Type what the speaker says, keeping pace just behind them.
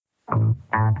Good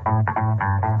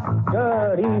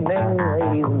evening,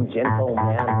 ladies and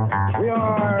gentlemen. We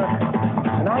are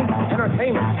tonight's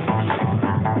entertainment.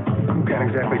 You've got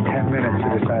exactly 10 minutes to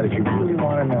decide if you really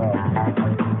want to know.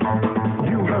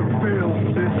 You have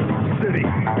failed this city.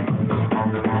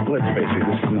 Let's face it,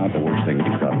 this is not the worst thing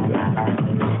you've done today.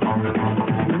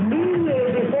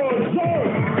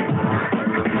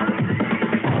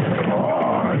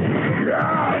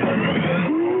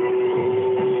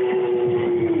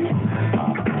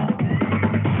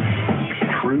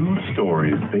 True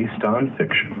stories based on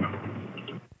fiction.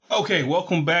 Okay,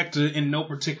 welcome back to In No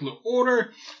Particular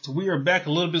Order. So we are back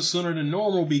a little bit sooner than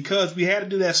normal because we had to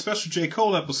do that special J.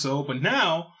 Cole episode, but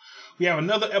now we have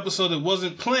another episode that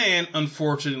wasn't planned,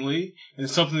 unfortunately, and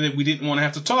it's something that we didn't want to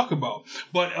have to talk about.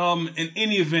 But in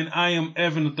any event, I am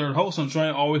Evan, the third host. I'm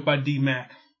joined always by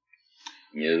D-Mac.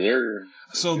 Yes, sir.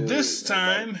 So this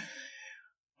time,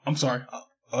 I'm sorry.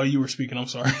 Oh, you were speaking. I'm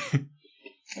sorry.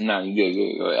 No, you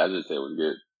good. Go ahead. I just said it was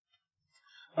good.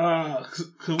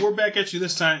 Cause we're back at you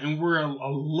this time, and we're a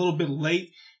little bit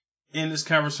late in this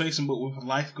conversation, but with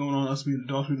life going on, us being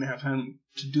adults, we didn't have time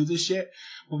to do this yet.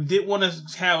 But we did want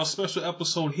to have a special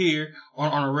episode here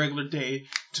on a regular day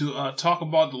to talk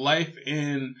about the life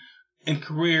and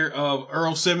career of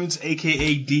Earl Simmons,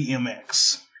 aka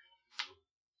DMX.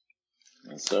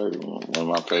 Yes, sir. One of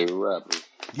my favorite rappers.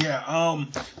 Yeah.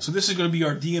 So this is going to be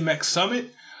our DMX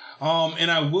summit.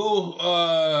 And I will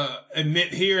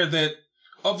admit here that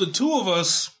of the two of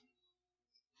us,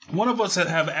 one of us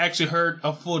have actually heard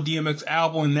a full DMX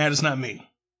album, and that is not me.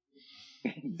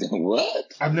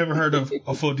 What? I've never heard of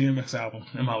a full DMX album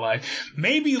in my life.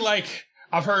 Maybe like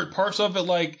I've heard parts of it,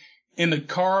 like in the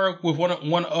car with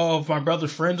one of my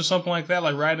brother's friends or something like that,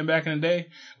 like riding back in the day.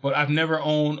 But I've never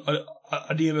owned a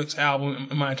DMX album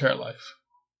in my entire life.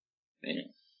 Damn.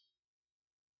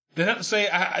 That's not to say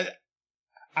I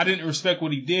didn't respect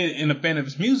what he did and a fan of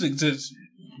his music, just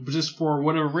for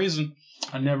whatever reason,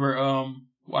 I never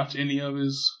watched any of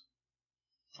his.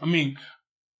 I mean,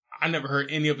 I never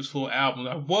heard any of his full albums.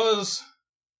 I was.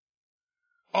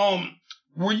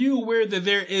 Were you aware that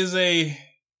there is a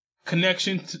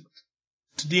connection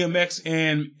to DMX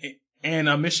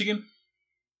and Michigan?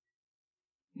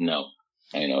 No,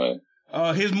 I ain't know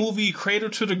it. His movie Cradle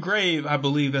to the Grave, I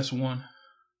believe that's one.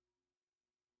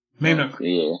 Maybe not.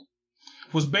 Yeah.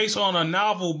 Was based on a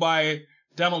novel by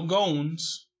Donald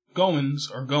Goines,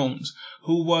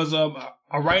 who was a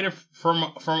writer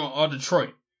from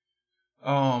Detroit.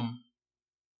 Not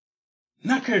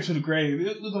Cradle to the Grave.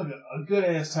 It was like a good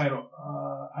ass title.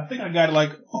 I think I got it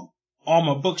like on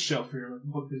my bookshelf here. Like the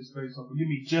book is based on. Give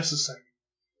me just a second.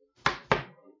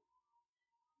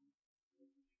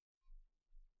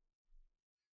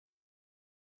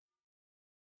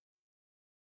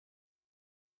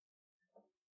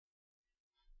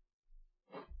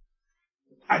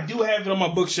 I do have it on my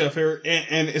bookshelf here,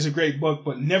 and it's a great book,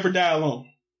 but Never Die Alone.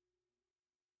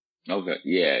 Okay.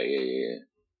 Yeah.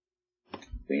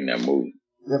 Seen that movie.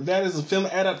 If that is a film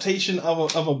adaptation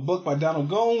of a book by Donald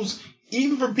Goines,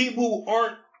 even for people who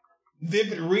aren't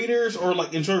vivid readers or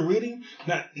like enjoy reading,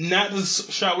 not to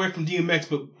shy away from DMX,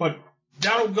 but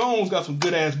Donald Goines got some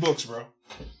good ass books, bro.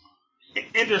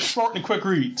 And they're short and quick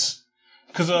reads.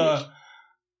 Because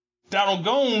Donald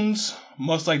Goines,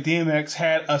 much like DMX,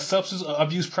 had a substance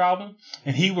abuse problem,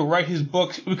 and he would write his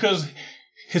books because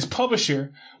his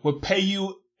publisher would pay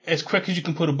you as quick as you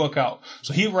can put a book out.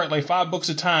 So he would write like 5 books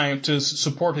a time to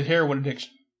support his heroin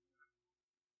addiction.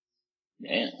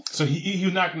 Damn. So he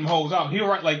was knocking them hoes out. He would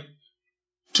write like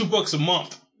 2 books a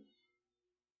month.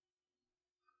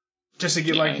 Just to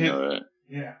get like him.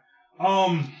 Yeah.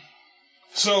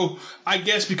 So I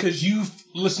guess because you've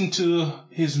listened to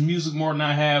his music more than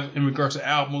I have in regards to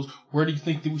albums, where do you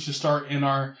think that we should start in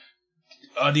our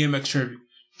DMX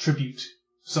tribute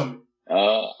summit?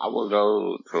 I will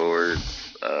go towards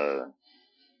the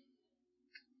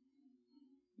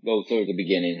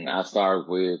beginning. I start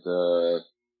with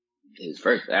his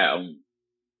first album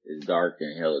is Dark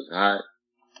and Hell is Hot.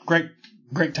 Great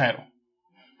title.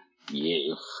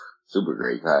 Yeah, super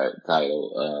great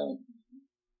title.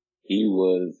 He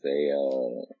was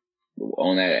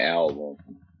on that album.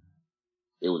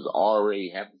 It was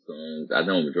already half the songs. I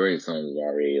know majority of the songs was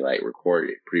already like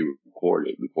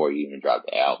pre-recorded before he even dropped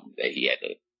the album. That he had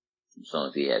some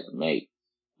songs he had to make.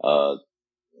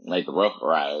 Like the Rough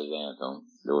Riders anthem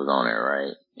that was on there,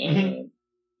 right? And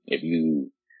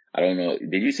I don't know,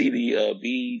 did you see the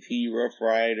BET Rough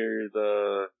Riders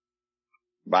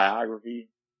biography?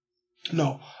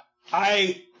 No,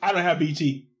 I don't have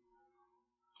BT.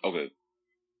 Okay.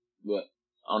 But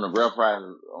on the Rough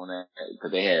Riders, on that,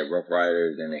 because they had Rough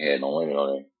Riders and they had No Limit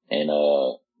on there. And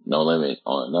No Limit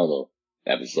on another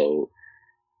episode.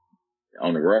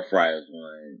 On the Rough Riders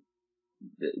one,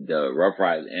 the Rough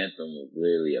Riders anthem was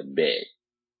literally a bet.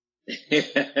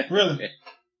 Really?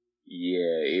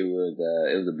 Yeah, it was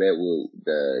a bet with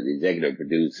the executive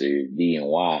producer,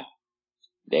 D&Y.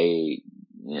 They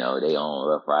own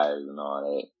Rough Riders and all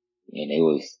that. And it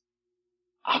was,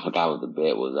 I forgot what the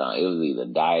bet was on. It was either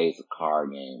dice, a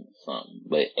card game, or something.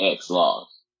 But X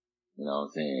lost. You know what I'm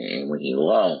saying? And when he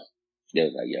lost, they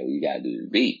was like, yo, you gotta do this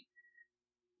beat.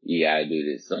 You gotta do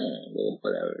this song or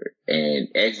whatever. And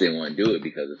X didn't want to do it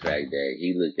because of the fact that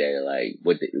he looked at it like,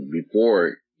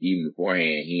 even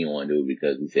beforehand, he didn't want to do it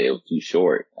because he said it was too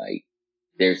short. Like,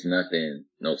 there's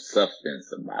no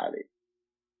substance about it.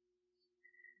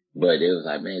 But it was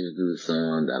like, man, just do the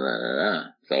song, da da da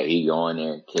da. So he go in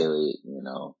there, kill it,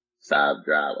 stop,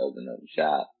 drop, open up the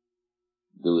shop,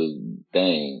 do his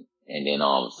thing, and then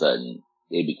all of a sudden,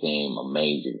 it became a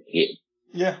major hit.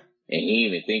 Yeah. And he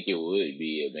didn't even think it would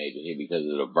be a major hit because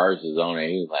of the verses on it.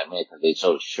 He was like, man, because they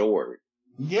so short.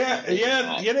 Yeah,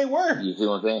 they were. You see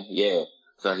what I'm saying? Yeah.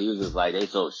 So he was just like, they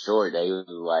so short that he was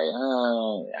like,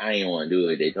 I didn't want to do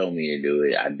it. They told me to do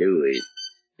it. I do it.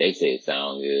 They say it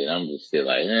sounds good. I'm just still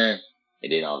like, And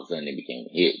then all of a sudden it became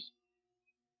a hit.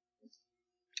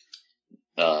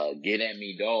 Get At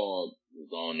Me Dog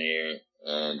was on there.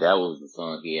 And that was the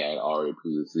song he had already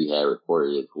previously had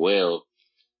recorded as well.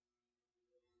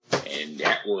 And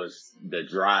that was the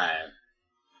drive.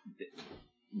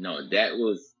 No, that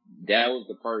was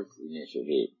the first initial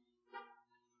hit.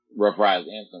 Rough Riders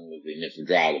Anthem was the initial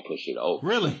drive to push it over.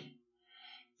 Really?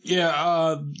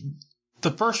 Yeah,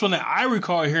 the first one that I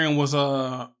recall hearing was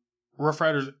Rough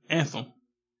Riders Anthem.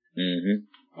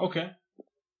 Mm-hmm. Okay.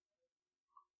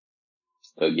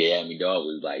 So Get At Me Dog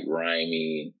was like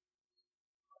grimy,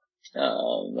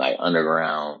 like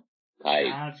underground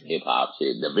type hip hop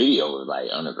shit. The video was like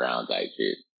underground type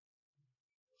shit.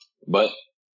 But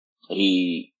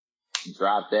he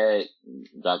dropped them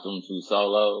 2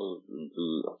 solos,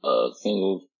 2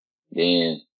 singles,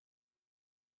 then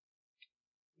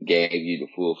gave you the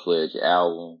full-fledged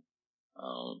album.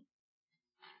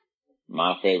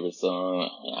 My favorite song,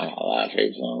 I got a lot of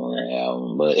favorite songs on that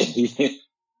album, but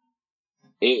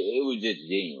it was just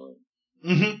genuine.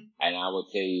 Mm-hmm. And I will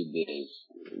tell you this,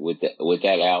 with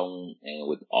that album and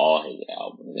with all his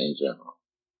albums in general,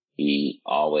 he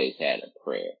always had a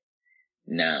prayer.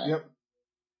 Now, yep.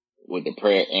 With the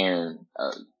prayer, Aaron,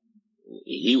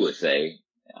 he would say,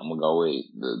 I'm gonna go with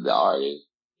the artist,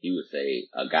 he would say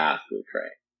a gospel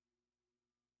track.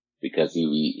 Because it'd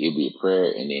be a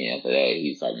prayer, and then after that,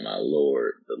 he's talking about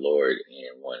the Lord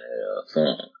in one of the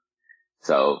songs.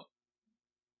 So,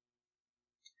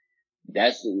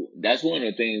 that's one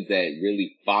of the things that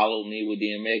really followed me with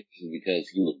DMX is because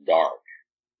he was dark.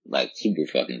 Like, super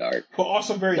fucking dark. But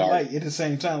also very light at the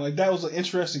same time. Like, that was an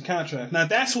interesting contrast. Now,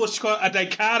 that's what's called a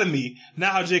dichotomy,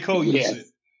 not how J. Cole used it.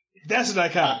 That's a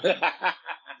dichotomy.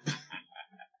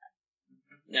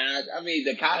 Nah, I mean,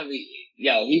 dichotomy,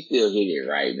 he still hit it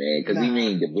right, man, because he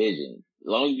mean division. As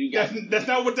long as you got... That's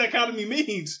not what dichotomy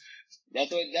means. That's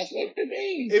what it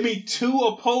means. It means 2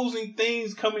 opposing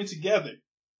things coming together.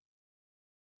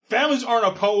 Families aren't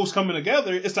opposed coming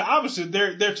together. It's the opposite.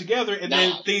 They're together, and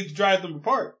then things drive them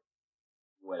apart.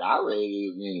 What I read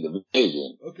is mean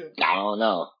division. Okay. I don't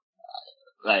know.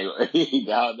 Like, I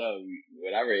don't know.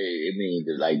 What I read, it means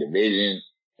like division,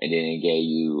 and then it gave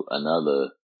you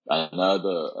another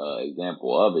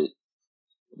example of it.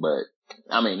 But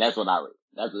I mean, that's what I read.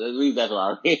 At least that's what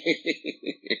I read.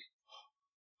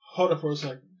 Hold up for a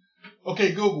second.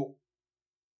 Okay, Google.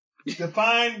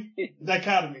 Define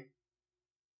dichotomy.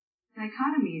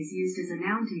 Dichotomy is used as a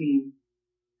noun to mean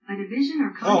a division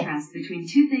or contrast between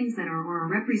 2 things that are or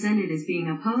represented as being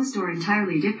opposed or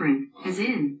entirely different, as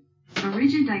in a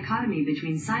rigid dichotomy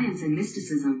between science and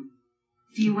mysticism.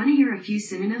 Do you want to hear a few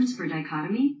synonyms for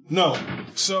dichotomy? No.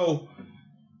 So,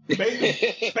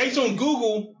 based on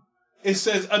Google, it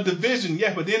says a division,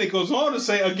 but then it goes on to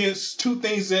say against 2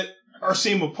 things that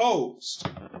seem opposed.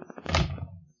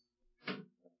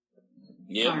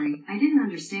 Yep. Sorry, I didn't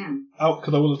understand.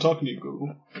 Because I wasn't talking to you,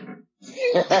 Google.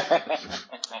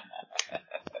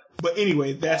 But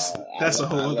anyway, that's a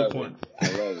whole other point. I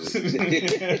love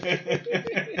it.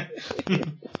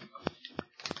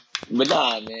 But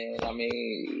nah, man. I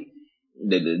mean,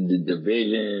 the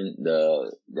division,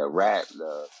 the rap,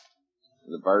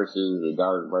 the verses, the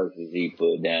dark verses he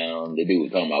put down. The dude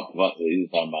was talking about.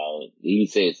 He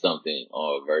said something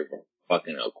on a verse,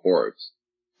 fucking a corpse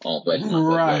on Flesh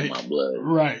My Blood.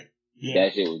 Right. Yeah.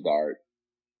 That shit was dark.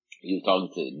 He was talking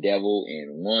to the devil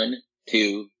in 1,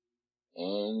 2,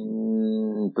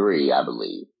 and 3, I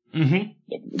believe. Mm-hmm.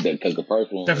 Because the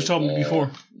first one That's what you told me before.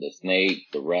 The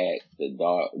snake, the rat, the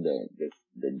dog,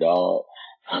 the dog.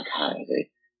 I'm kind of say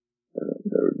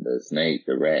the snake,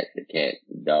 the rat, the cat,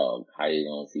 the dog. How you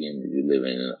gonna see him if you're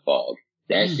living in the fog?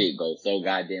 That shit goes so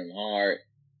goddamn hard,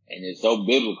 and it's so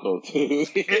biblical too.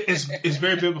 It's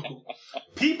very biblical.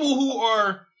 People who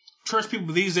are church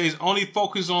people these days only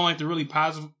focus on like the really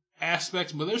positive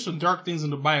aspects, but there's some dark things in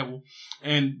the Bible.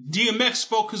 And DMX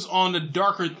focus on the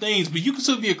darker things, but you can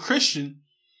still be a Christian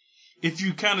if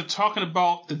you kind of talking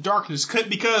about the darkness.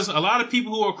 Because a lot of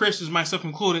people who are Christians, myself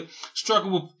included, struggle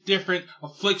with different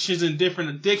afflictions and different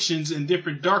addictions and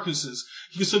different darknesses.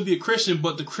 You can still be a Christian,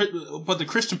 but the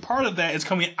Christian part of that is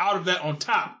coming out of that on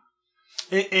top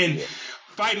and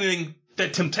fighting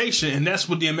that temptation, and that's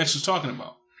what DMX was talking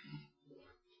about.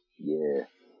 Yeah.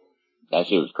 That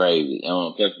shit was crazy.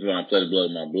 Especially when I played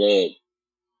Blood in My Blood,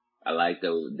 I like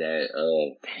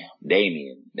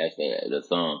Damien. That's the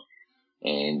song.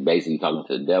 And basically talking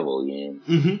to the devil again.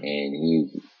 Mm-hmm. And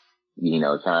he's,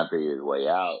 trying to figure his way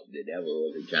out. The devil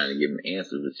wasn't trying to give him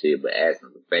answers and shit, but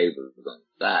asking for favors on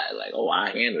the side. Like, oh,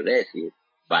 I handle that shit.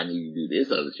 If I need you to do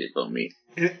this other shit for me.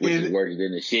 Which is worse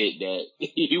than the shit that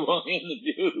you want him to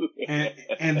do.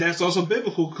 And that's also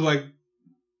biblical, because, like,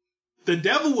 the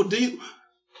devil will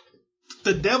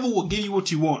give you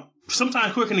what you want.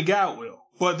 Sometimes quicker than God will.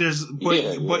 But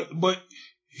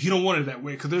you don't want it that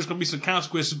way, because there's going to be some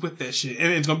consequences with that shit,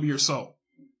 and it's going to be your soul.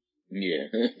 Yeah.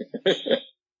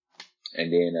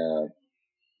 And then,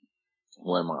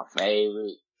 one of my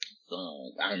favorite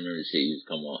songs, I remember this shit used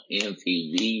to come on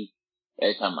MTV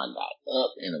every time I got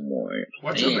up in the morning.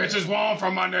 What you bitches want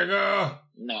from my nigga?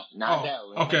 No, not that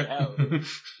one. Okay.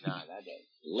 Not that.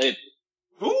 Lippy.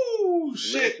 Ooh,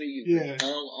 shit. Lippy yeah. Come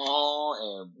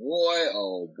on, and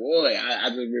boy, I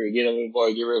just remember get up in the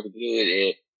morning, get ready for good,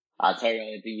 and I turned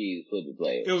on the TV to put the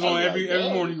play. It was on every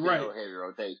morning, right? Heavy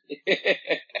rotation.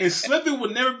 And Slippin'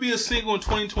 would never be a single in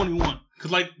 2021.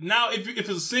 Because, like, now, if it's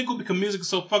a single, because music is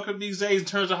so fucked up these days in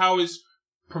terms of how it's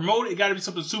promoted, it gotta be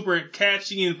something super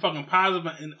catchy and fucking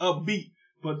positive and upbeat.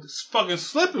 But this fucking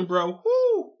Slippin', bro,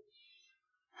 whoo!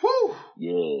 Whoo!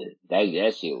 Yeah,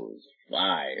 that shit was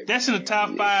fire. That's in the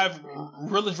top 5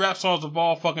 realest rap songs of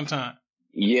all fucking time.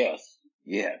 Yes.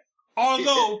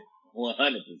 Although,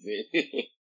 100%.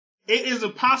 it is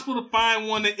impossible to find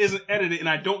one that isn't edited, and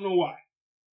I don't know why.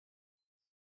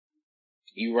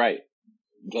 You're right.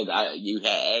 Because you had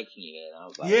asked me that, and I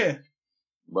was like, yeah.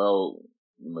 Bro,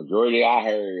 the majority I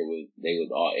heard they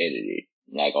was all edited,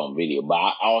 like on video. But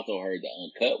I also heard the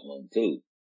uncut one too.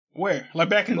 Where? Like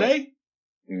back in the day?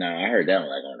 No, I heard that one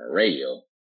like on the radio.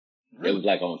 Really? It was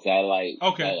like on satellite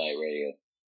radio.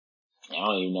 I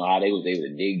don't even know how they was able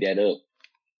to dig that up.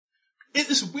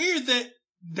 It's weird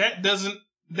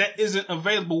that isn't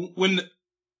available when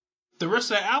the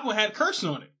rest of the album had cursing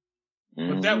on it.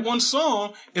 Mm-hmm. But that one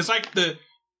song is like the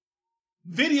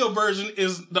video version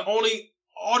is the only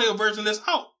audio version that's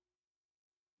out.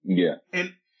 Yeah.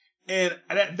 And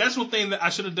that's one thing that I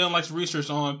should have done like some research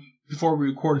on before we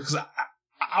recorded, because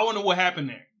I wonder what happened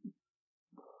there.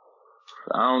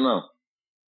 I don't know.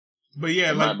 But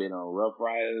yeah, it might have been on Rough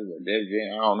Riders or Def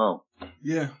Jam. I don't know.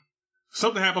 Yeah.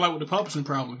 Something happened like with the publishing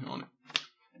probably on it.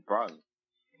 Probably.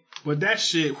 But that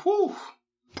shit, whew,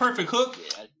 perfect hook.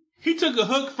 Yeah. He took a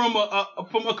hook from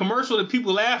a commercial that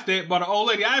people laughed at by the old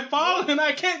lady. I fall and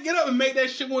I can't get up, and make that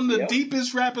shit one of the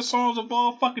deepest rapper songs of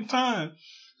all fucking time.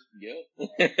 Yep.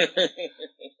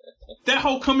 That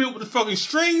whole come in with the fucking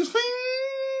strings,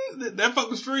 that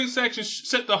fucking string section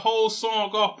set the whole song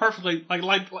off perfectly.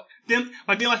 Like then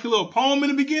like a little poem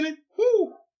in the beginning.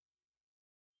 Whoo.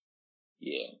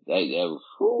 Yeah, that was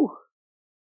whoo.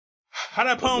 How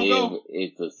that poem go?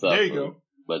 It's to suffer, there you go.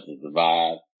 But to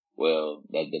survive, well,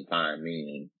 that define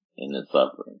meaning in the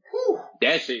suffering. Whew.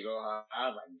 That shit go on. I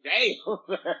was like,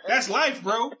 damn. That's life,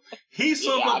 bro. He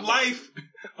summed up life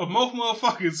of most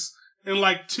motherfuckers in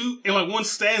like one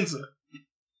stanza.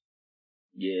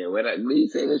 Yeah, when he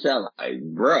said this, I was like,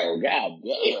 bro, god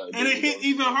damn. And it hit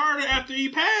even harder after he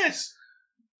passed.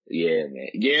 Yeah, man.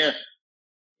 Yeah.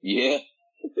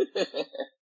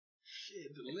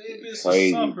 Shit, to live is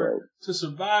to suffer. Bro. To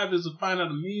survive is to find out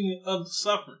the meaning of the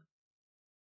suffering.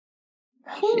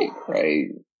 Shit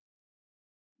crazy.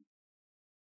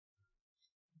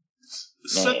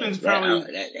 Something's probably...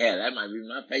 that might be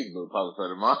my Facebook post for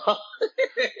tomorrow.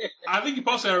 I think you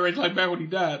posted that already, like back when he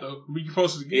died, though. But you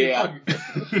posted it again.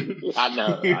 Yeah. I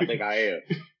know. I think I am.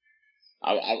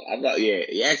 I thought,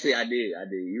 yeah. Actually, I did.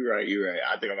 You're right.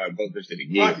 I think I might post this shit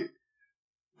again. Like it.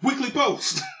 Weekly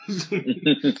post.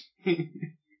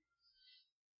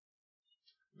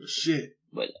 Shit.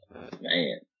 But,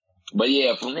 man. But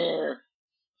yeah, from there,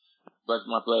 Express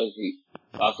My Flesh.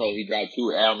 He dropped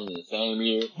 2 albums in the same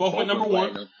year. Both went number one.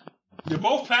 Platinum. They're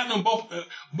both platinum. Both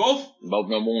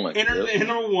number one. Entered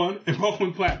number one, and both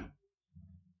went platinum.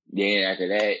 Then after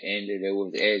that, ended there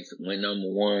was X went number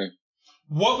one.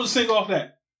 What was the single off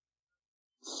that?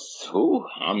 Who?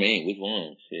 I mean, which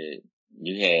one? Shit.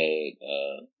 You had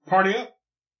Party Up.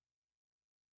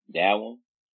 That one.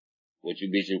 What you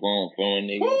bitches want from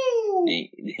nigga? Woo!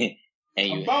 And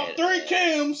you About had, 3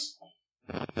 cams.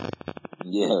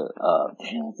 Yeah.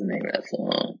 Damn, what's the name of that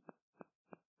song?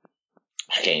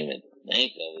 I can't even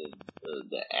think of it.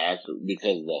 The actual,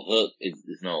 because the hook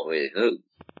is no way hook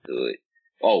to it.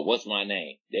 Oh, What's My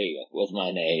Name? There you go. What's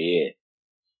My Name? Yeah.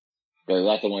 Because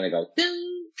that's the one that goes.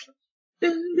 Dun,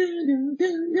 dun, dun, dun,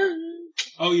 dun, dun.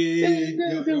 Oh yeah.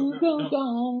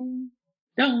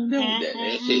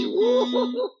 That shit.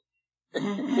 Woo.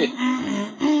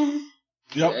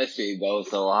 Yep. That shit goes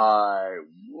so hard,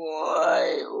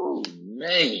 boy. Oh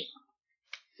man,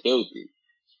 killed it.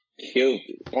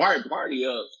 Party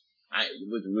Up.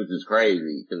 Which is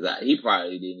crazy because he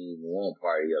probably didn't even want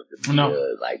Party Up to be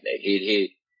like that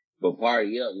hit. But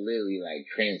Party Up literally like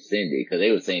transcended because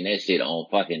they were saying that shit on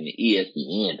fucking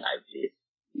ESPN type shit.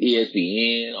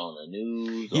 ESPN on the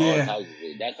news, all types of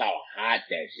shit. That's how hot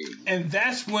that shit is. And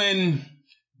that's when.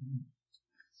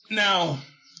 Now,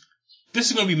 this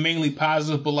is going to be mainly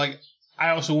positive, but like I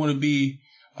also want to be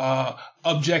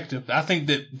objective. I think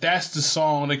that's the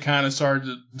song that kind of started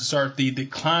the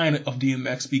decline of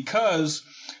DMX because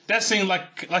that seemed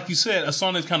like you said, a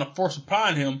song that's kind of forced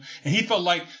upon him, and he felt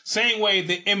like same way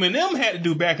that Eminem had to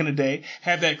do back in the day,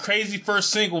 have that crazy first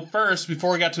single first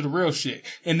before he got to the real shit,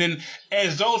 and then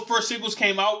as those first singles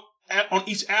came out on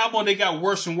each album, they got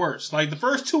worse and worse. Like the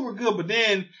first 2 were good, but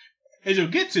then as you'll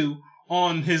get to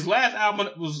on his last album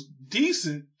that was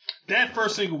decent, that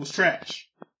first single was trash.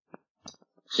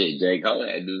 Shit, J. Cole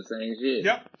had to do the same shit.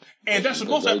 Yep. And that's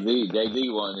supposed to... Jay-Z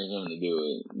wanted him to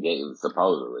do it,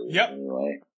 supposedly. Yep.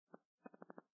 Anyway.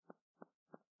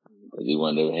 Because he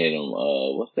wanted to hit him,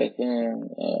 what's that thing?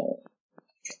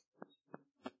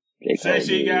 Say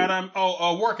she got him,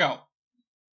 Workout.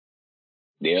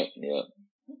 Yep.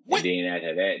 What? And then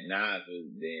after that,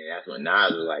 that's when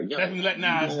Nas was like, yo, definitely let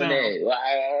Nas down.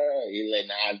 He let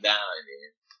Nas down,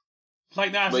 then.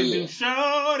 Like Nas said, do show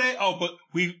that. Oh, but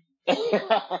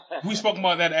we spoke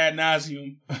about that ad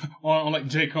nauseum on like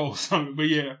J. Cole something, but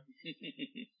yeah.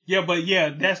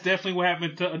 That's definitely what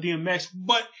happened to DMX.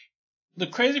 But the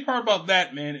crazy part about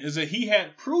that, man, is that he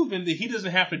had proven that he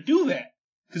doesn't have to do that.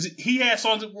 Because he had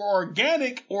songs that were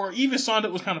organic or even songs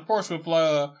that was kind of forced with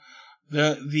the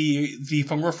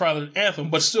From Rough Riders anthem,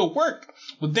 but still worked.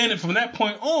 But then from that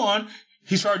point on,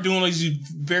 he started doing these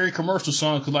very commercial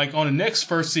songs. Cause like on the next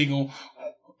first single,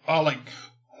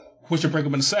 which will bring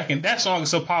up in a second, that song is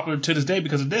so popular to this day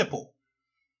because of Deadpool.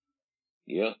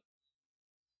 Yeah.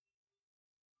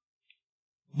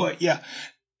 But yeah,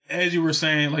 as you were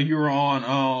saying, like you were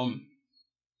on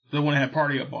the one that had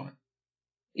Party Up on it.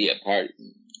 Yeah,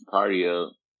 Party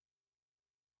Up.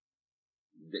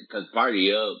 Because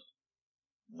Party Up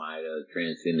might have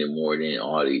transcended more than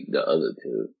all the other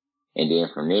 2. And then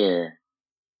from there,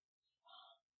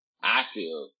 I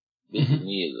feel, this is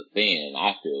me as a fan,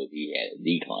 I feel he had a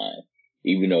decline.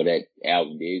 Even though that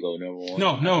album did go number 1.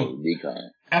 No.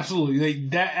 Decline. Absolutely.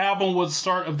 That album was the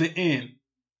start of the end.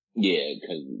 Yeah,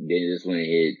 because then this one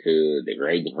hit to the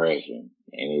Great Depression.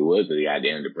 And it was the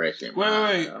goddamn depression.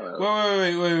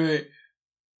 Wait.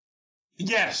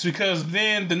 Yes, because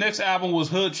then the next album was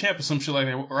Hood Champ or some shit like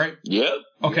that, right? Yep.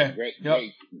 Okay. Great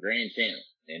Grand Champ.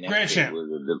 And Grand Champ.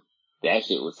 That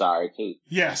shit was sorry too.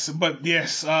 Yes, but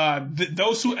yes,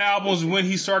 those 2 albums when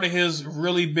he started his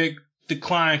really big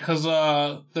decline, because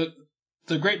the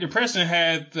Great Depression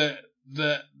had the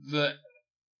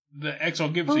X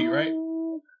on Give It To You, right?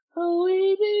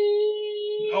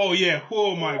 Oh yeah.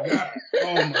 Oh my god.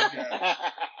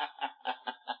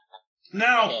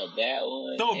 Now, that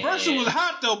one, the version was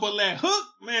hot though, but that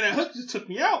hook just took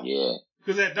me out. Yeah.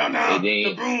 Cause that the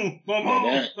boom, boom, boom,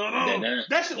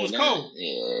 that shit was cold.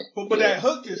 Yeah. But that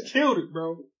hook just killed it,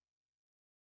 bro.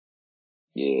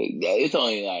 Yeah, it's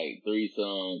only like 3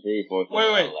 or 4 songs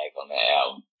I like on that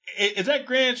album. Is that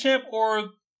Grand Champ or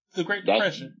the Great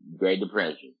Depression? Great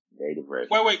Depression.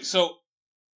 Wait, so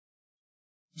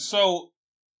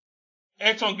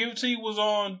X on Give It To You was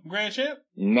on Grand Champ?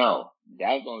 No,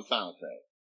 that was on the soundtrack.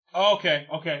 Oh, okay.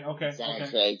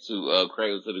 Soundtrack to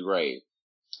Cradle to the Grave.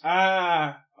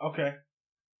 Ah, okay.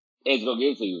 It's gonna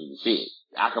give it to you the shit.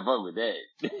 I can fuck with that.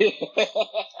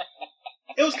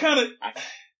 It was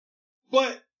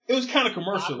kind of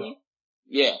commercial though.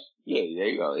 Yeah, there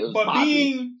you go. It was but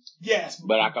popular.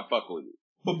 but I can fuck with it.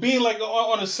 But being like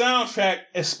on a soundtrack,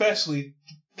 especially,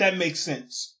 that makes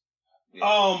sense.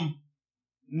 Yeah.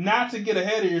 Not to get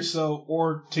ahead of yourself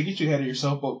or to get you ahead of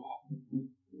yourself, but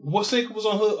what single was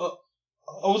on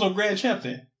was on Grand Champ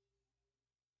then?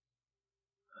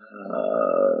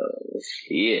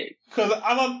 Shit. Because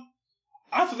I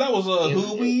thought that was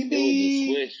Who We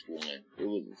Be. It was a Swiss one. It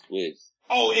was a Swiss.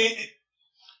 Oh,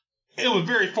 it was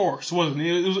very forced, wasn't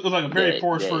it? It was like a very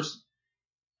forced first.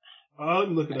 Let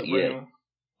me look it up right now.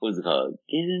 What's it called?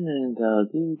 Get in the club.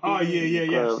 Oh, yeah,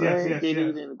 yes. Get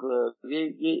in the club.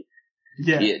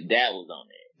 Yeah, that was on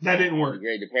there. That didn't work. The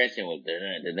Great Depression was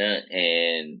dun,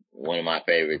 and one of my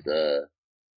favorites,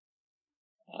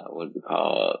 what's it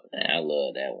called? And I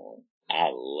love that one. I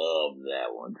love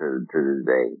that one to this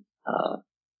day.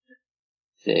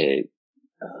 Said,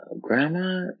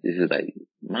 Grandma, this is like,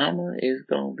 Grandma is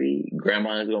gonna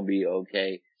be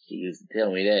okay. She used to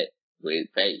tell me that with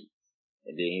faith.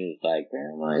 And then he was like,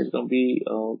 Grandma is gonna be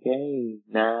okay.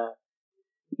 Nah.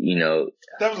 You know.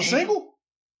 That was a single?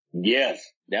 Yes,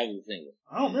 that was a single.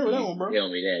 I don't remember that one, bro. Tell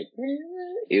me that.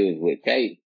 It was with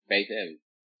Faith Evans.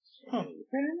 Huh.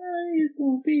 Grandma is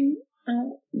gonna be,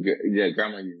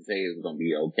 Grandma used to say it was gonna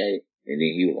be okay. And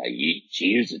then he was like, she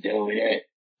used to tell me that.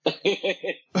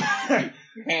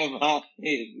 Grandma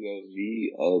is gonna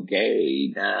be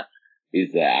okay. Nah. He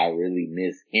said, I really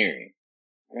miss hearing.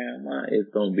 Grandma is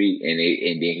gonna be, and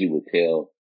then he would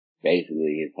tell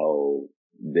basically his whole,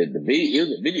 the video, it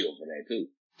was a video for that too.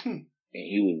 And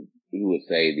he would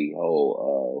say the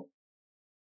whole,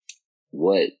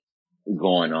 what's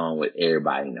going on with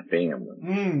everybody in the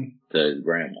family to his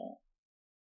grandma.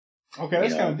 Okay,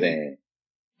 that's kind of deep.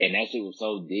 And that shit was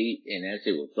so deep, and that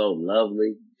shit was so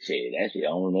lovely. Shit, that shit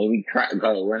almost made me cry,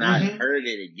 because when I heard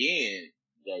it again,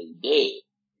 they did.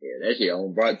 Yeah, that shit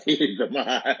almost brought tears to my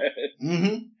eyes.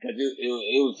 Cause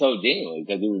it was so genuine,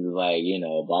 cause it was just like, you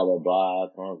know, blah, blah, blah,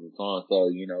 so,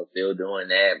 you know, still doing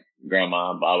that,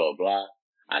 grandma, blah, blah, blah.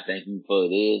 I thank you for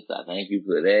this, I thank you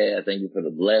for that, I thank you for the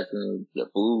blessings, the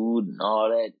food, and all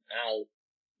that.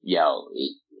 Yo,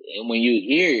 and when you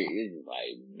hear it, it's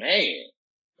like, man.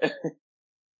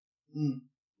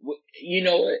 You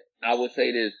know what? I would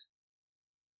say this,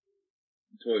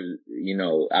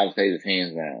 I would say this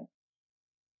hands down.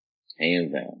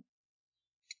 Hands down.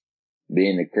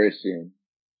 Being a Christian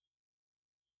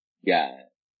guy,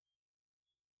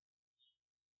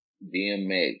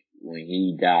 DMX, when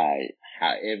he died,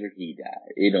 however he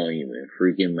died, it don't even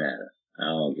freaking matter. I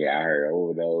don't care. I heard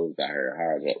overdose, I heard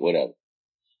heart attack, whatever.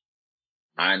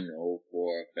 I know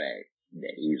for a fact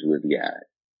that he's with God.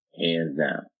 Hands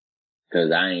down.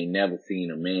 Cause I ain't never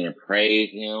seen a man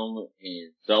praise him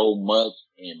in so much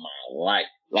in my life.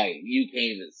 Like, you can't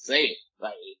even say it.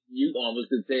 Like, you almost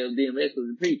could tell DMX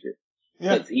was a preacher.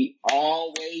 Yeah. Cause he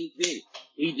always did it.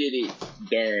 He did it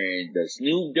during the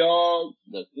Snoop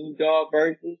Dogg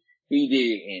verses. He did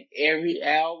it in every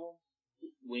album.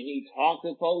 When he talked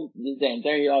to folks, this and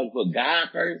that, he always put God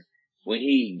first. When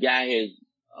he got his,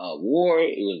 award,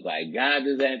 it was like God,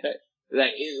 this and that.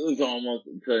 Like, it was almost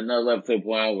to another level, to the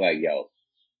point I was like, yo,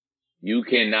 you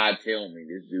cannot tell me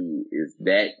this dude is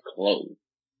that close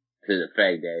to the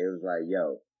fact that it was like,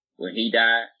 yo, when he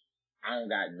died, I don't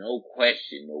got no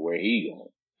question of where he going.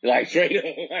 Like, straight up.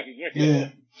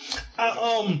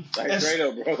 Straight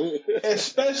up, bro.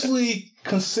 Especially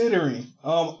considering,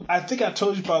 I think I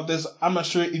told you about this. I'm not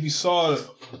sure if you saw it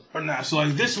or not. So,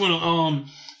 like, this one,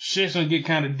 shit's gonna get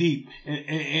kind of deep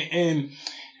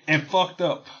and fucked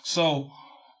up. So,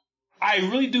 I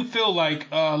really do feel like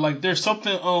there's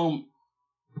something,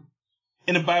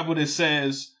 in the Bible that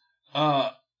says,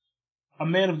 a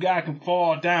man of God can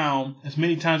fall down as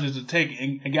many times as it takes,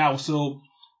 and God will still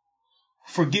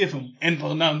forgive him. And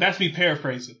now that's me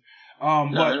paraphrasing. No,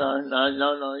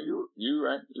 you're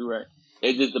right.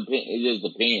 It just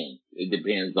depends. It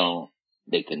depends on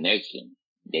the connection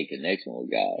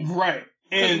with God. Right.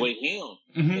 And with him,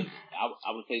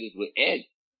 I would say this with X.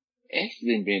 X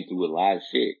been through a lot of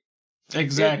shit.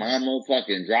 Exactly. His mama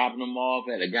fucking dropping him off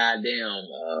at a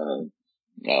goddamn,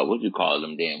 what you call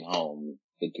them damn homes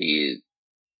for kids?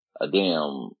 A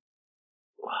damn,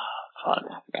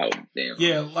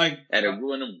 yeah, like at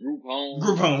one of them group homes.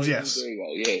 Group homes, yes. There you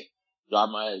go. Yeah, drop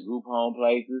my group home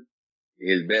places.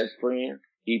 His best friend,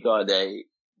 he thought that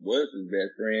was his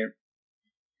best friend.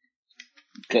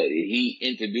 Cause he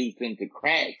introduced him to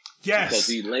crack. Yes. Because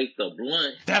he laced a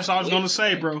blunt. That's what I was gonna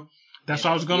say, bro. That's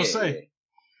what I was gonna say.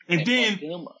 Yeah. And then,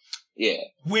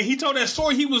 when he told that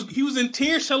story, he was in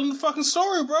tears telling the fucking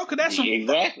story, bro. Cause that's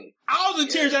exactly. I was in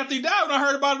tears after he died when I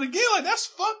heard about it again. Like, that's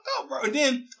fucked up, bro. And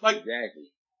then, like,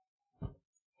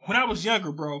 when I was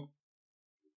younger, bro,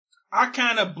 I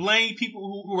kind of blame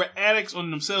people who are addicts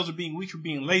on themselves for being weak or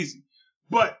being lazy.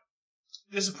 But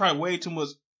this is probably way too much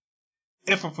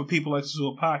effort for people like to do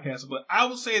a podcast. But I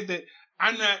would say that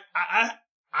I'm not.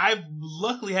 I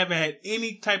luckily haven't had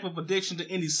any type of addiction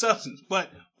to any substance.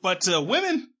 But to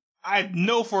women, I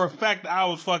know for a fact that I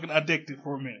was fucking addicted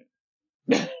for a minute.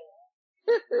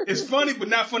 It's funny, but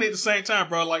not funny at the same time,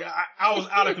 bro. Like I was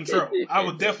out of control. I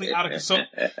was definitely out of control.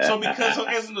 So because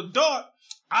as an adult,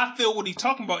 I feel what he's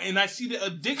talking about, and I see that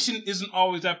addiction isn't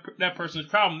always that person's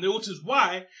problem, which is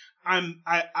why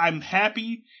I'm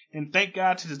happy and thank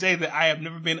God to this day that I have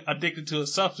never been addicted to a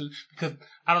substance, because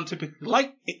I don't typically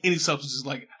like any substances.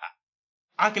 Like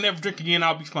I can never drink again,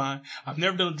 I'll be fine. I've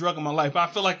never done a drug in my life, but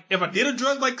I feel like if I did a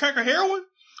drug like crack or heroin,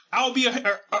 I would be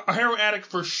a heroin addict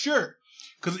for sure.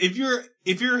 Because if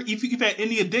you've had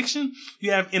any addiction,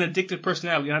 you have an addictive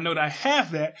personality. And I know that I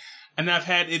have that, and I've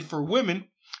had it for women.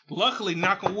 Luckily,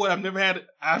 knock on wood, I don't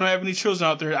have any children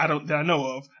out there that I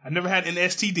know of. I've never had an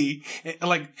STD, and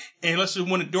unless there's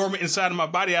one dormant inside of my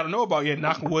body I don't know about yet,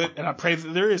 knock on wood, and I pray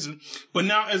that there isn't. But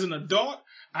now as an adult,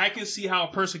 I can see how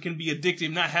a person can be addicted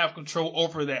and not have control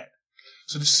over that.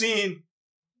 So seeing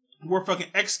where fucking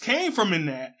X came from in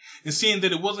that, and seeing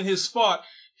that it wasn't his fault.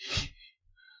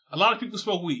 A lot of people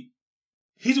smoke weed.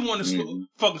 He's the one that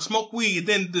fucking smoked weed, and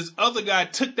then this other guy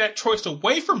took that choice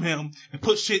away from him and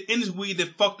put shit in his weed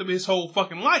that fucked up his whole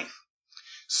fucking life.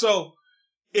 So,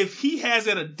 if he has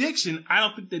that addiction, I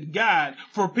don't think that God,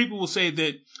 for people will say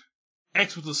that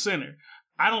X was a sinner.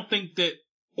 I don't think that,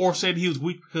 or said he was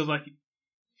weak because like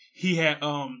he had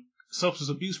substance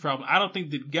abuse problem. I don't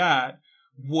think that God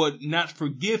would not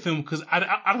forgive him because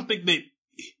I don't think that.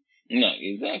 No,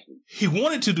 exactly. He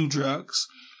wanted to do drugs.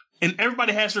 And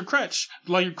everybody has their crutch.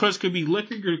 Like your crutch could be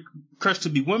liquor, your crutch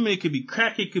could be women, it could be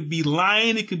crack, it could be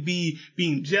lying, it could be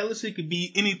being jealous, it could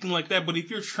be anything like that. But if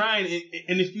you're trying,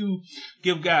 and if you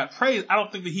give God praise, I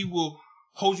don't think that he will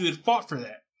hold you at fault for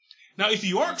that. Now, if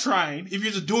you aren't trying, if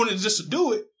you're just doing it just to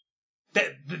do it,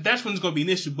 that's when it's going to be an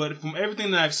issue. But from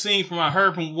everything that I've seen, from what I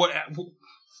heard, from what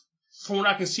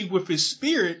I can see with his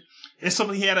spirit, it's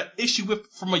something he had an issue with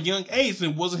from a young age,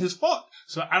 and it wasn't his fault.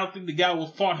 So I don't think the guy will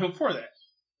fault him for that.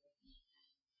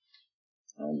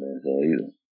 I don't think so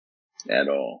either. At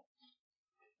all.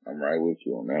 I'm right with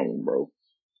you on that one, bro.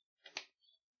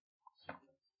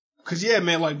 Cause yeah,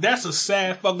 man, like that's a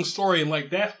sad fucking story, and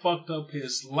like that fucked up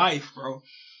his life, bro.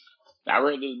 I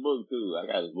read this book too. I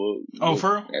got this book. Oh,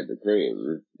 for real? At the crib.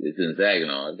 It's in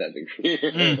Saginaw. It's at the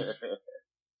crib.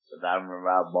 Cause I remember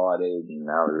I bought it and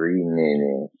I was reading it,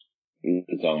 and he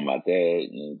was talking about that,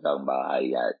 and he was talking about how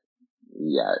he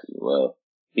got, well,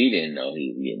 he didn't know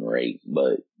he was getting raped,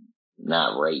 but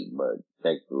not raped, but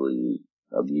sexually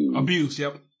abused. Abuse,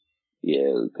 yep.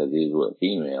 Yeah, because he was a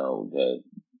female, because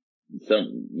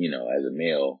some, as a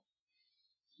male,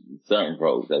 certain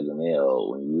folks as a male,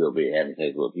 when you over here having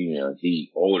sex with a female,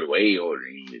 she way older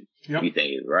than you, you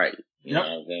think it's right. You know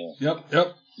what I'm saying?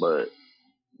 Yep. But,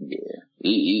 yeah,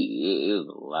 it was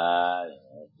a lot.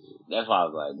 That's why I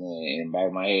was like, man, in the back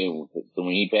of my head, so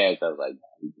when he passed, I was like,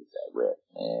 he just had rest,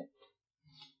 man.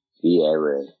 He had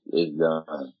rest. It's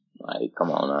done. Like, come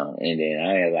on now. And then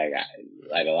I had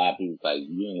like a lot of people like,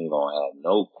 you ain't gonna have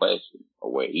no question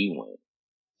of where he went.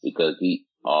 Because he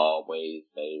always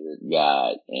favored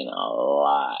God in a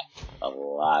lot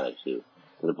of shit.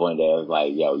 To the point that it was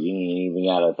like, yo, you ain't even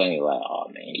gotta think like, oh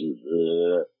man, he's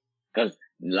good. Cause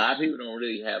a lot of people don't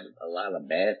really have a lot of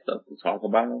bad stuff to talk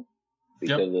about him.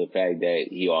 Because of the fact that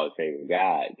he always favored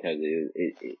God. Cause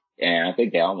and I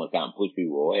think that almost kind of pushed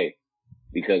people away.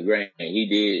 Because granted, he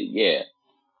did, yeah.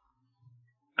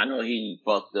 I know he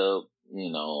fucked up,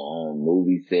 on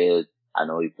movie sets. I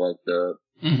know he fucked up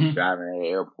driving at the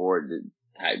airport,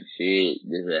 type shit,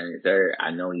 this, that, and the third.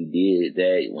 I know he did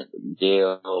that. He went to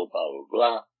jail, blah, blah,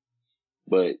 blah.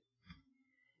 But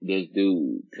this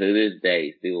dude, to this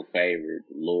day, still favored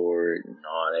the Lord and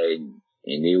all that.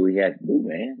 And then we had to do,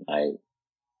 man. Like,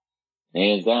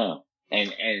 hands down.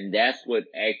 And that's what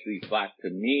actually flocked to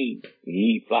me.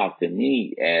 He flocked to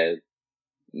me as,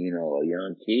 a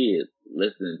young kid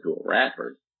listening to a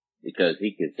rapper, because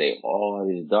he could say all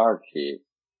this dark shit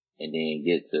and then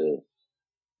get to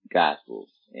gospel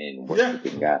and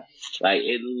worshiping God. Like,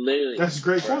 it literally. That's a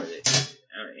great point.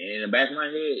 In the back of my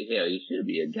head, hell, he should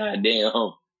be a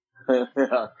goddamn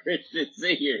Christian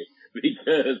singer,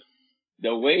 because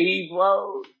the way he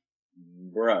flows,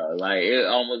 bruh, like, it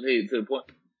almost hit to the point.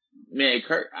 Man,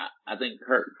 I think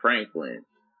Kirk Franklin,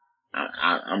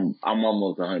 I'm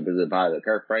almost 100% positive.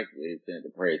 Kirk Franklin sent the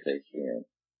prayer section.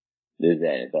 This,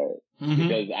 that, and third.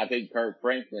 Because I think Kirk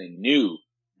Franklin knew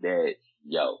that,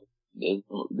 yo, This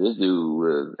dude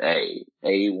was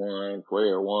A1,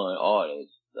 Square One, all that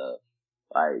stuff,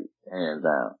 like hands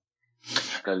down.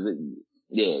 Cause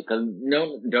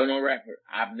don't know rapper.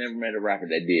 I've never met a rapper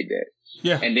that did that.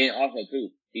 Yeah. And then also too,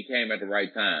 he came at the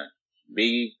right time.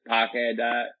 Biggie, Pac had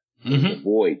died. Mm-hmm. There's a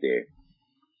void there.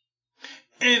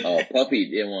 And Puffy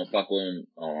didn't want to fuck with him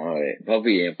on all that.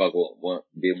 Puffy didn't want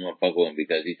to fuck with him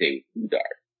because he said he's too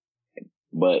dark.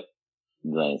 But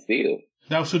still.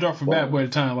 That was too dark for Bad Boy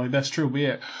at the time. Like, that's true, but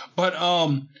yeah. But,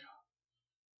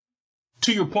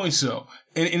 to your point, though,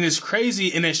 and it's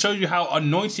crazy, and it shows you how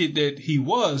anointed that he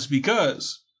was,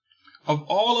 because of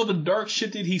all of the dark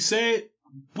shit that he said,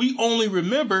 we only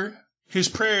remember his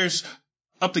prayers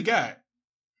up to God.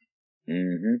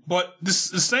 Mm-hmm. But the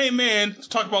same man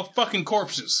talked about fucking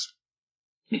corpses.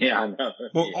 Yeah, I know.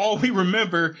 But all we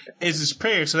remember is his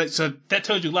prayers, so that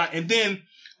tells you a lot. And then,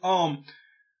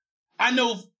 I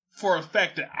know for a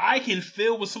fact that I can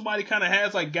feel when somebody kind of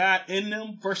has like God in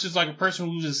them versus like a person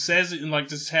who just says it and like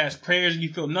just has prayers and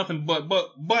you feel nothing. But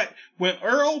when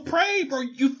Earl prayed, bro,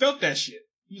 you felt that shit.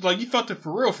 You felt it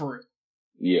for real.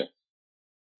 Yeah.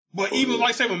 But even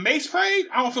like say when Mace prayed,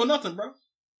 I don't feel nothing, bro.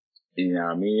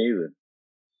 Yeah, me either.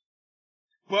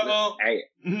 But hey,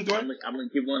 go I'm ahead. gonna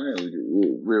keep one here with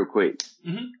you real quick.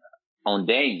 Mm-hmm. On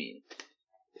Damien,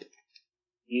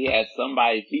 he had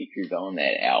somebody featured on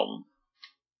that album.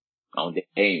 On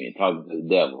Damien, talking to the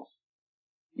devil.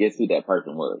 Guess who that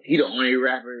person was? He the only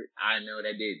rapper I know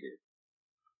that did this.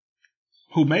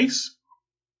 Who, Mace?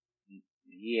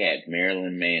 He had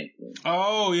Marilyn Manson.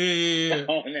 Oh yeah.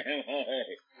 On that.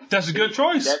 That's a good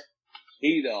choice.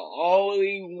 He's the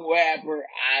only rapper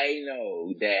I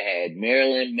know that had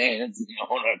Marilyn Manson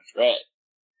on a track.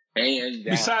 Hands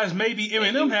down. Besides maybe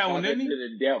Eminem had one, didn't he? To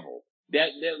the devil.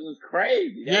 That was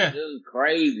crazy. That Yeah. was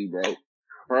crazy, bro.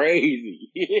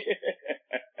 Crazy.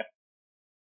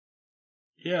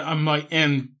 Yeah, I'm like,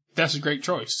 and that's a great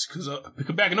choice because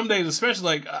back in them days, especially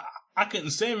like I couldn't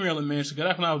stand Marilyn Manson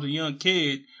because when I was a young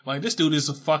kid, like this dude is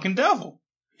a fucking devil.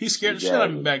 He scared the shit out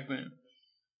of me back then.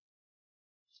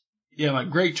 Yeah, like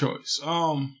great choice.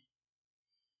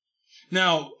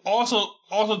 Now also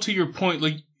to your point,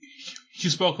 like you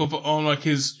spoke of on like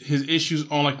his issues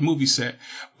on like the movie set,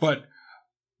 but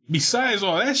besides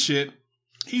all that shit,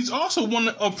 he's also one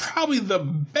of probably the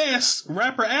best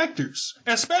rapper actors,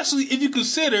 especially if you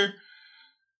consider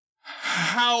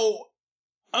how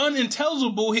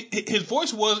unintelligible his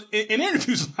voice was in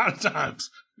interviews a lot of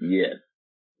times. Yes,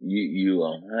 you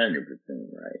 100%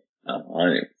 right,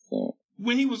 100%.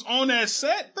 When he was on that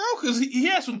set, bro, because he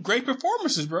had some great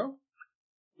performances, bro.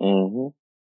 Mm-hmm.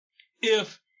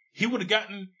 If he would have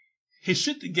gotten his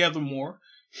shit together more,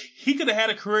 he could have had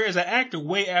a career as an actor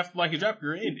way after like his rap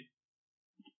career ended.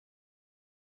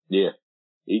 Yeah,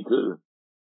 he could.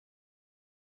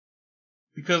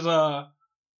 Because,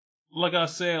 like I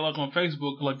said, like on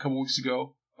Facebook, like a couple weeks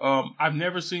ago, I've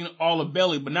never seen all of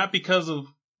Belly, but not because of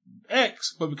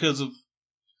X, but because of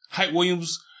Hype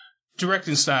Williams'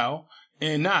 directing style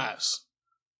and Nas.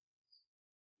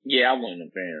 Yeah, I wasn't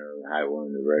a fan of Hype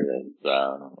Williams' directing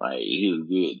style. Like, he was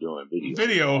good doing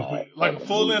Video, like a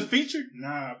full length feature?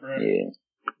 Nah, bro.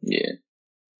 Yeah.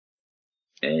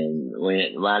 And when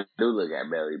I do look at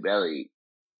Belly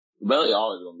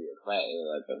always gonna be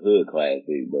a hood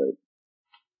classic, but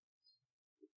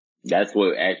that's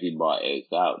what actually brought X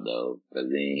out though, because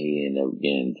then he ended up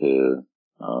getting to,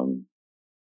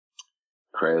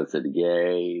 Cradle to the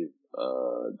Grave,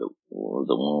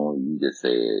 the one you just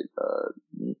said,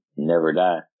 Never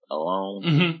Die Alone.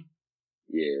 Mm-hmm.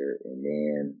 Yeah, and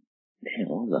then, damn,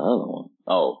 what was the other one?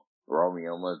 Oh,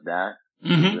 Romeo Must Die.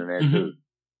 Mm-hmm. He was in that too.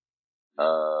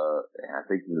 I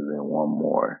think he was in one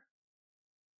more.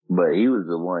 But he was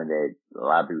the one that a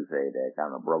lot of people say that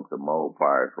kind of broke the mold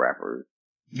for us rappers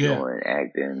doing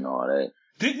acting and all that.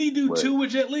 Didn't he do two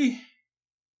with Jet Li?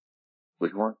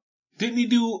 Which one? Didn't he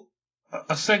do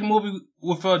a second movie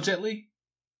with Jet Li?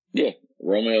 Yeah.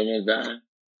 Romeo Must Die.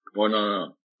 Well,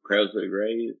 no. Cradle to the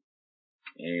Grave.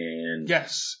 And...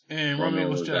 Yes. And Romeo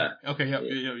Must Die. Okay, yeah,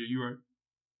 you're right.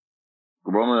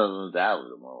 Romeo Must Die was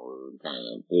the one who kind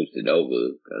of pushed it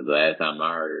over. Because last time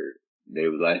I heard, they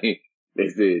was like... They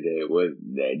said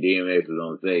that DMX was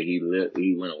on set. He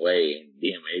went away and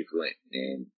DMX went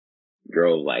and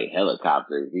drove like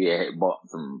helicopters. He had bought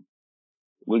some,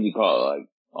 what do you call it? Like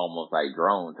almost like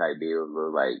drone type deals,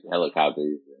 look like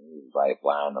helicopters, and he was like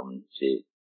flying them and shit.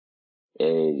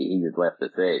 And he just left the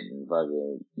set and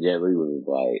fucking Jet Li was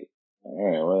like,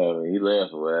 alright, whatever. He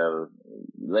left or whatever.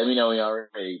 Let me know when y'all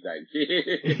ready type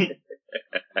shit.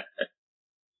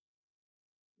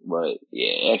 But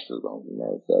yeah, X was on some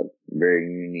that stuff.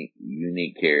 Very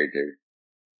unique character.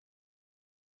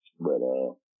 but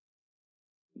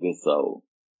good soul.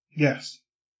 Yes.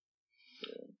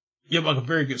 Yeah, like a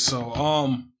very good soul.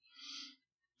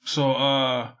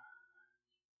 So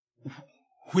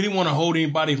we didn't want to hold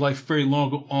anybody like very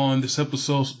long on this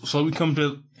episode, so we come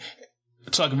to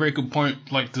like a very good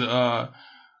point, like to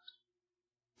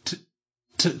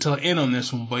end on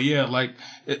this one. But yeah, like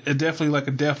it definitely like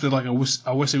I wish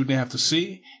that we didn't have to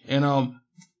see. And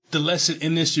the lesson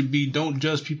in this should be: don't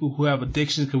judge people who have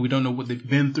addictions because we don't know what they've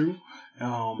been through.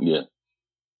 Yeah.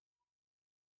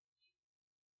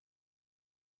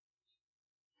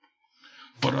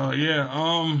 But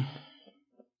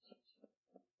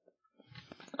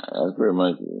that's pretty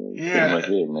much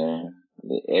it, man.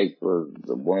 The X was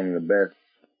one of the best.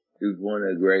 He was one of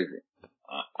the greatest.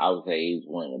 I would say he's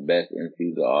one of the best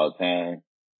MCs of all time.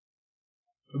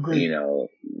 Agreed. You know,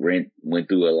 went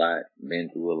through a lot, been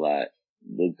through a lot,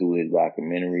 looked through his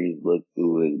documentaries, looked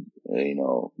through his,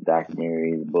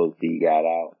 documentaries, books he got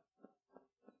out,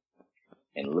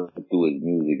 and looked through his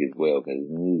music as well, because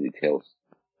his music helps.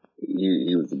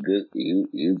 He was a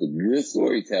good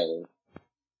storyteller,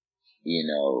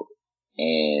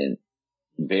 and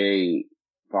very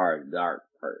far dark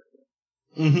person.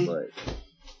 Mm-hmm. But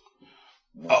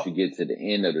once you get to the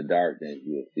end of the darkness,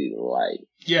 you'll see the light.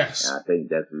 Yes. And I think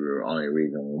that's the only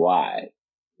reason why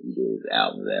he did his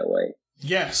album that way.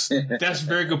 Yes. That's a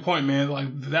very good point, man. Like,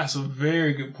 that's a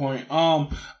very good point. I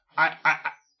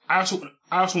also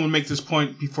want to make this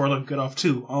point before I get off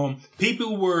too.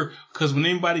 Because when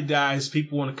anybody dies,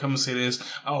 people want to come and say this.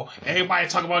 Oh, everybody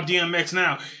talk about DMX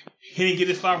now. He didn't get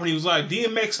his flowers when he was alive.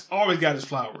 DMX always got his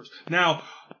flowers. Now,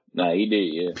 no, he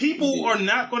did, yeah. People are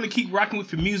not going to keep rocking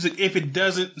with your music if it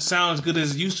doesn't sound as good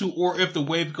as it used to, or if the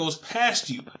wave goes past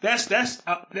you. That's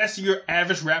your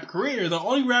average rap career. The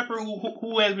only rapper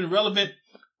who has been relevant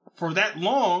for that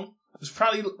long is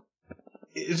probably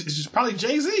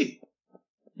Jay-Z.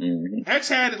 Mm-hmm. X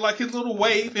had like his little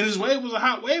wave, and his wave was a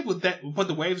hot wave with that, but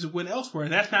the waves went elsewhere,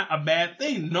 and that's not a bad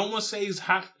thing. No one says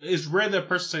hot. It's rare that a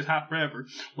person says hot forever.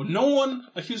 But no one,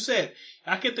 like you said,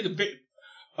 I can't think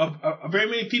of very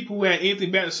many people who had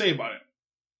anything bad to say about it.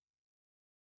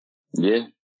 Yeah.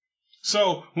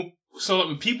 So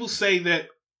when people say that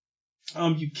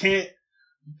you can't,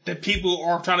 that people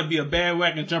are trying to be a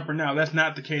bandwagon jumper now, that's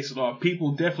not the case at all.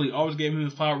 People definitely always gave him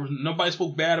his flowers. Nobody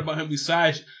spoke bad about him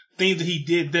besides things that he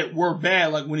did that were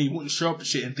bad, like when he wouldn't show up to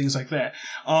shit and things like that.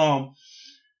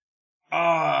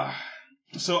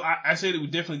 So I say that we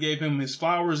definitely gave him his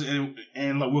flowers, and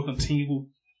like we'll continue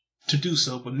to do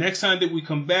so. But next time that we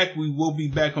come back, we will be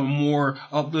back on a more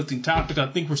uplifting topic. I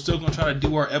think we're still going to try to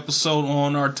do our episode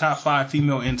on our top 5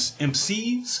 female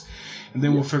MCs, and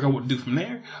then we'll figure out what to do from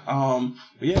there. But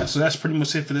yeah, so that's pretty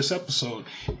much it for this episode.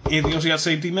 Anything else you got to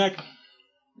say, D-Mac?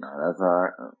 No, that's all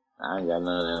right. I ain't got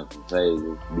nothing else to say.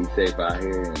 Just be safe out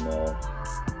here, and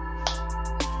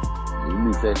you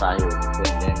be safe out here.